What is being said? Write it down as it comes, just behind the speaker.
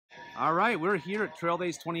All right, we're here at Trail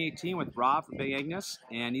Days 2018 with Rob from Big Agnes,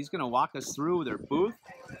 and he's going to walk us through their booth.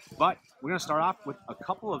 But we're going to start off with a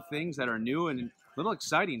couple of things that are new and a little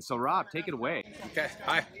exciting. So, Rob, take it away. Okay,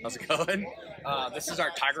 hi, how's it going? This is our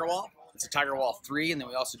Tiger Wall. It's a Tiger Wall 3, and then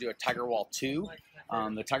we also do a Tiger Wall 2.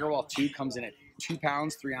 The Tiger Wall 2 comes in at 2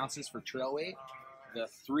 pounds, 3 ounces for trail weight. The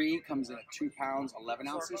 3 comes in at 2 pounds, 11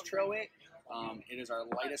 ounces trail weight. It is our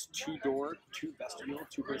lightest 2-door, 2-vestibule,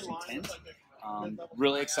 2-person tent.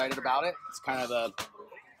 Really excited about it. It's kind of a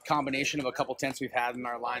combination of a couple tents we've had in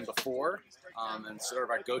our line before, and sort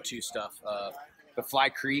of our go-to stuff. The Fly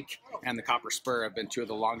Creek and the Copper Spur have been 2 of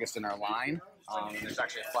the longest in our line. And there's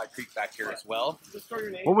actually a Fly Creek back here as well.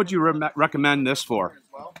 What would you recommend this for?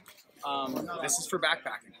 This is for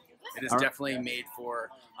backpacking. It is definitely made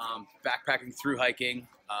for backpacking, through hiking,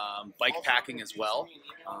 bike packing as well.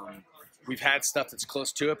 We've had stuff that's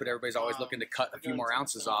close to it, but everybody's always looking to cut a few more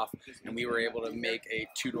ounces off, and we were able to make a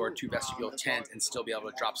 2-door, 2-vestibule tent and still be able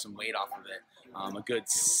to drop some weight off of it. A good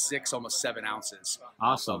 6, almost 7 ounces.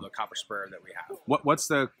 Awesome. Of the Copper Spur that we have. What's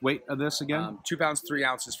the weight of this again? 2 pounds, 3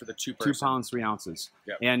 ounces for the 2-person. 2 pounds, 3 ounces.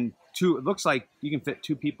 Yep. And it looks like you can fit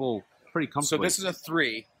 2 people pretty comfortably. So this is a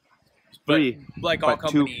 3. But like all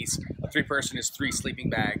companies, a 3-person is 3 sleeping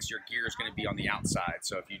bags. Your gear is going to be on the outside.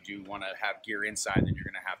 So if you do want to have gear inside, then you're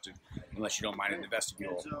going to have to, unless you don't mind in the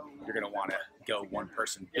vestibule, you're going to want to go 1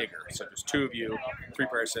 person bigger. So there's 2 of you,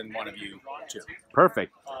 3-person, 1 of you, 2.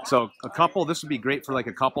 Perfect. So a couple, this would be great for like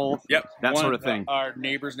a couple. Yep. That sort of thing. Our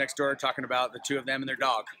neighbors next door are talking about the 2 of them and their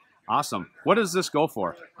dog. Awesome. What does this go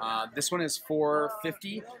for? This one is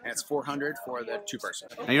 $450, and it's $400 for the 2-person.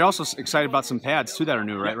 And you're also excited about some pads too that are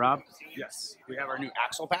new, right, Rob? Yes. We have our new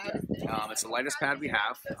axle pad. It's the lightest pad we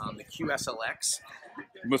have. The QSLX.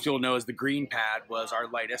 Most people know as the green pad was our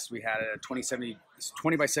lightest. We had a 20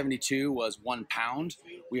 by 72 was 1 pound.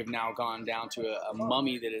 We have now gone down to a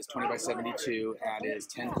mummy that is 20 by 72 and is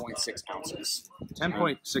 10.6 ounces.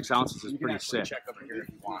 10.6 ounces is pretty sick. Check over here if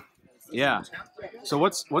you want. Yeah. So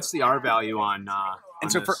what's the R value on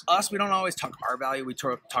and so this? For us, we don't always talk R value. We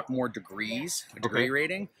talk more degrees, a degree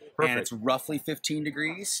rating. Perfect. And it's roughly 15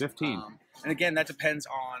 degrees. 15. And again, that depends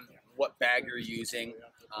on what bag you're using.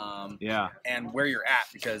 Yeah. And where you're at,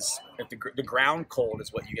 because if the ground cold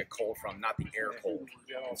is what you get cold from, not the air cold.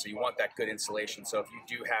 And so you want that good insulation. So if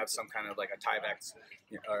you do have some kind of like a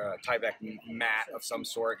Tyvek mat of some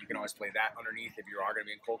sort, you can always play that underneath if you are going to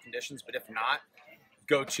be in cold conditions. But if not,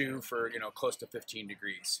 go to for close to 15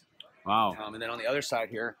 degrees. Wow. And then on the other side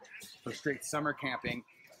here, for straight summer camping,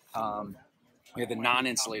 we have the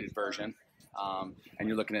non-insulated version. And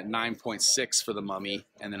you're looking at 9.6 for the mummy,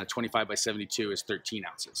 and then a 25 by 72 is 13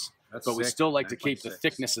 ounces. But we still like to keep the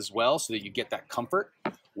thickness as well so that you get that comfort.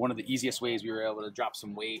 One of the easiest ways we were able to drop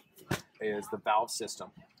some weight is the valve system.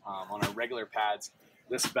 On our regular pads,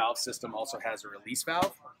 this valve system also has a release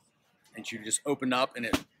valve, and you just open up and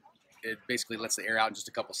it basically lets the air out in just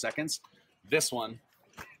a couple seconds. This one,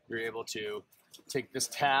 you're able to take this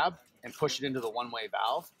tab and push it into the one-way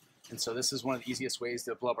valve. And so this is one of the easiest ways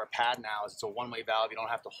to blow up our pad now is it's a one-way valve. You don't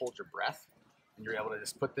have to hold your breath. And you're able to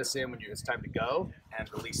just put this in when it's time to go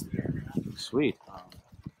and release the air. Sweet.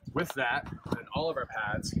 With that, in all of our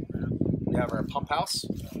pads, we have our pump house.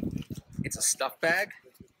 It's a stuff bag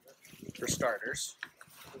for starters.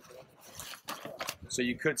 So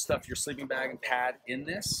you could stuff your sleeping bag and pad in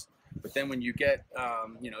this. But then when you get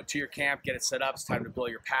to your camp, get it set up, it's time to blow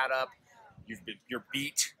your pad up. You're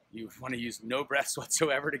beat. You want to use no breaths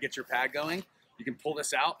whatsoever to get your pad going. You can pull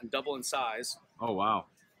this out and double in size. Oh, wow.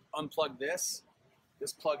 Unplug this.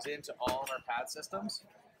 This plugs into all of our pad systems.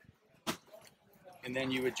 And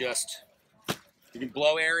then you can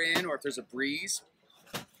blow air in, or if there's a breeze,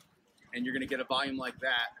 and you're going to get a volume like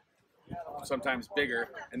that, sometimes bigger.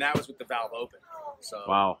 And that was with the valve open. So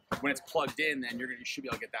wow. When it's plugged in, then you should be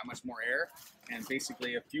able to get that much more air. And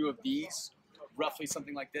basically a few of these, roughly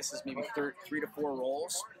something like this is maybe 3 to 4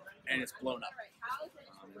 rolls, and it's blown up.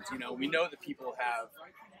 We know that people have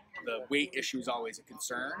the weight issue is always a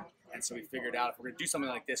concern, and so we figured out if we're going to do something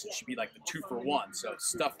like this, it should be like the 2-for-1. So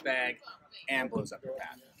stuff bag and blows up your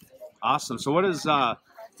pad. Awesome. So what is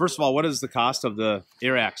first of all, what is the cost of the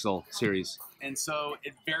air axle series? And so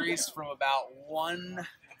it varies from about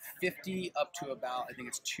 $150 up to about, I think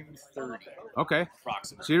it's $230. Okay.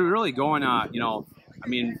 Approximately. So you're really going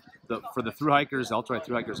for the thru hikers, the ultralight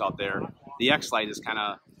thru hikers out there, the X-Lite is kind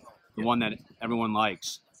of the one that everyone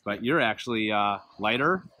likes. But you're actually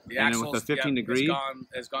lighter, and then with the 15 degrees,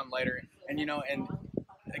 has gone lighter. And and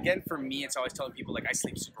again, for me, it's always telling people like I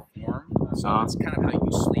sleep super warm, so it's kind of how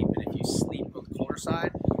you sleep. And if you sleep on the colder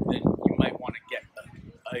side, then you might want to get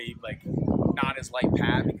a not as light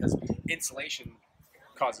pad because insulation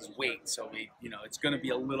causes weight. So it's going to be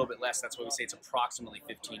a little bit less. That's why we say it's approximately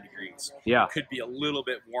 15 degrees. Yeah. It could be a little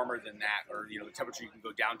bit warmer than that, or the temperature you can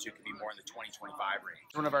go down to could be more in the 20, 25 range.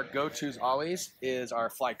 One of our go-tos always is our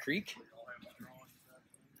Fly Creek.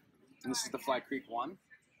 And this is the Fly Creek one.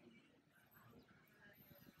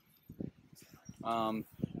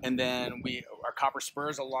 And then our Copper Spur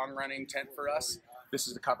is a long-running tent for us. This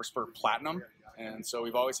is the Copper Spur Platinum. And so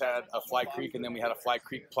we've always had a Fly Creek, and then we had a Fly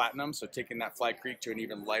Creek Platinum, so taking that Fly Creek to an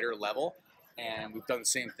even lighter level. And we've done the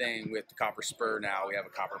same thing with the Copper Spur now. We have a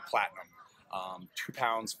Copper Platinum, 2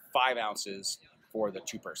 pounds, 5 ounces for the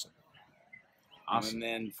 2-person. Awesome. And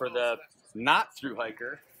then for the not through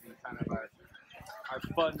hiker, kind of our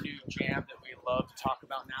fun new jam that we love to talk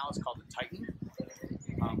about now is called the Titan.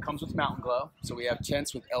 Comes with Mountain Glow, so we have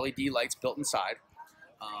tents with LED lights built inside.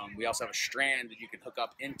 We also have a strand that you can hook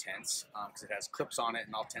up in tents because it has clips on it,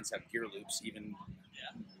 and all tents have gear loops. Even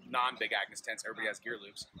non-Big Agnes tents, everybody has gear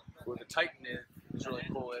loops. What the Titan is really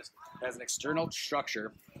cool is it has an external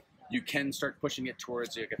structure. You can start pushing it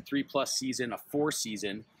towards like a 3+ season, a 4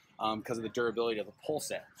 season, because of the durability of the pole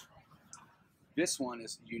set. This one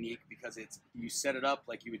is unique because you set it up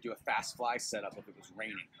like you would do a fast fly setup if it was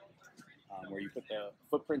raining, where you put the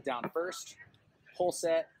footprint down first, pole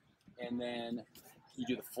set, and then you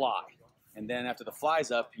do the fly. And then after the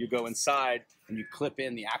fly's up, you go inside and you clip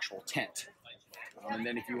in the actual tent. And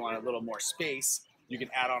then if you want a little more space, you can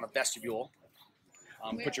add on a vestibule,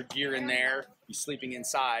 put your gear in there, be sleeping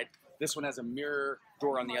inside. This one has a mirror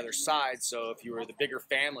door on the other side, so if you were the bigger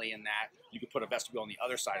family in that, you could put a vestibule on the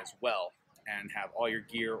other side as well and have all your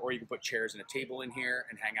gear, or you can put chairs and a table in here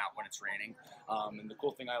and hang out when it's raining. And the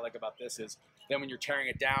cool thing I like about this is then when you're tearing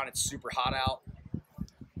it down, it's super hot out,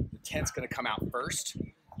 the tent's going to come out first.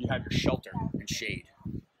 You have your shelter and shade.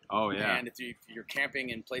 Oh, yeah. And if you're camping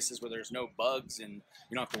in places where there's no bugs and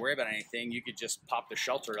you don't have to worry about anything, you could just pop the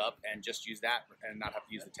shelter up and just use that and not have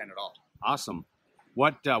to use the tent at all. Awesome.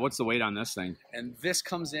 What's the weight on this thing? And this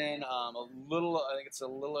comes in I think it's a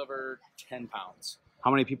little over 10 pounds. How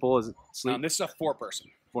many people is it sleep? This is a 4-person.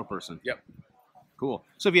 4-person. Yep. Cool.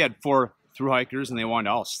 So if you had 4 through hikers and they wanted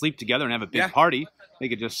to all sleep together and have a big party, they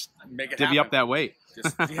could just divvy up that weight.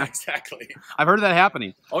 Yeah, exactly. I've heard of that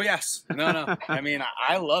happening. Oh, yes. No. I mean,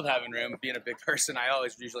 I love having room. Being a big person, I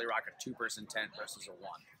always usually rock a 2-person tent versus a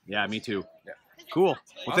 1. Yeah, me too. Yeah. Cool. Well,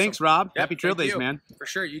 Awesome. Thanks, Rob. Yep, Happy trail days, you. man. For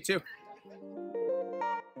sure. You too.